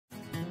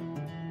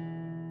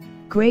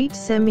Great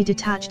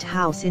semi-detached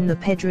house in the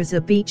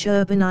Pedrosa Beach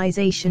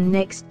Urbanisation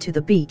next to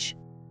the beach.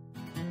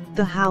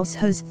 The house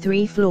has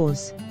 3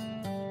 floors.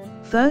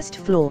 First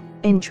floor,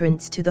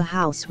 entrance to the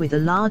house with a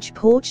large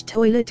porch,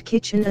 toilet,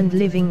 kitchen and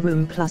living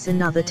room plus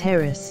another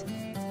terrace.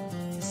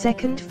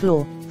 Second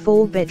floor,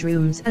 4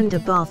 bedrooms and a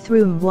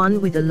bathroom, one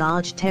with a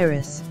large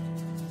terrace.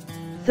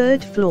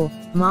 Third floor,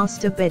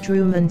 master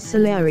bedroom and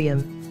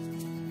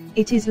solarium.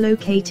 It is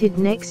located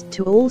next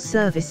to all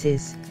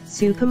services,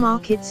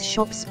 supermarkets,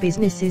 shops,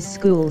 businesses,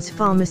 schools,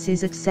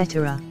 pharmacies,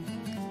 etc.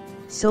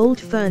 Sold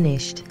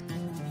furnished.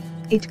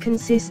 It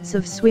consists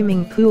of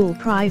swimming pool,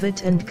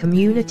 private and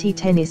community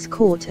tennis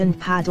court and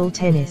paddle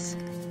tennis.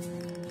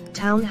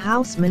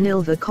 Townhouse,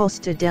 Manilva,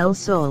 Costa del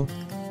Sol.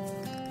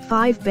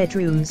 5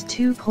 bedrooms,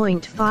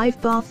 2.5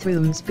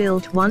 bathrooms,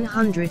 built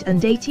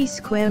 180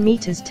 square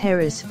meters,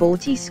 terrace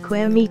 40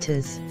 square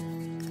meters.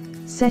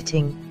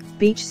 Setting: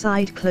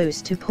 beachside, close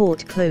to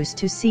port, close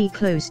to sea,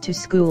 close to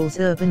schools.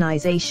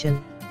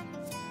 Urbanisation.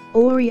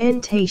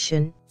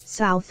 Orientation: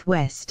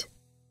 southwest.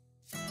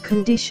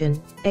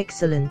 Condition: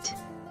 excellent.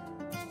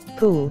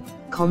 Pool: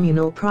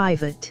 communal,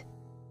 private.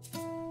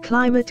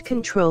 Climate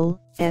control,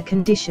 air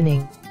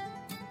conditioning.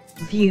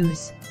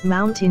 Views: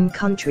 mountain,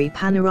 country,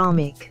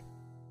 panoramic.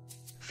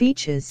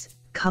 Features: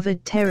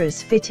 covered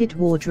terrace, fitted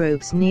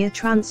wardrobes near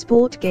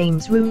transport,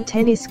 games room,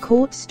 tennis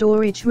court,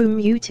 storage room,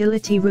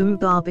 utility room,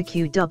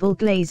 barbecue, double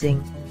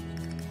glazing.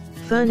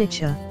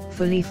 Furniture: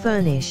 fully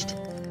furnished.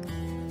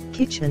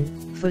 Kitchen: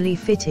 fully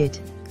fitted.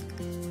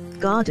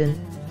 Garden: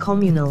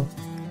 communal.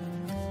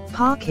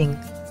 Parking: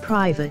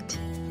 private.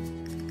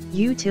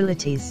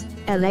 Utilities: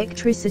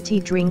 electricity,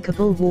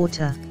 drinkable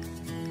water.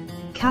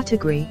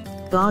 Category: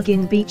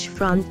 bargain,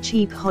 beachfront,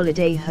 cheap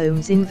holiday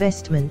homes,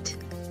 investment.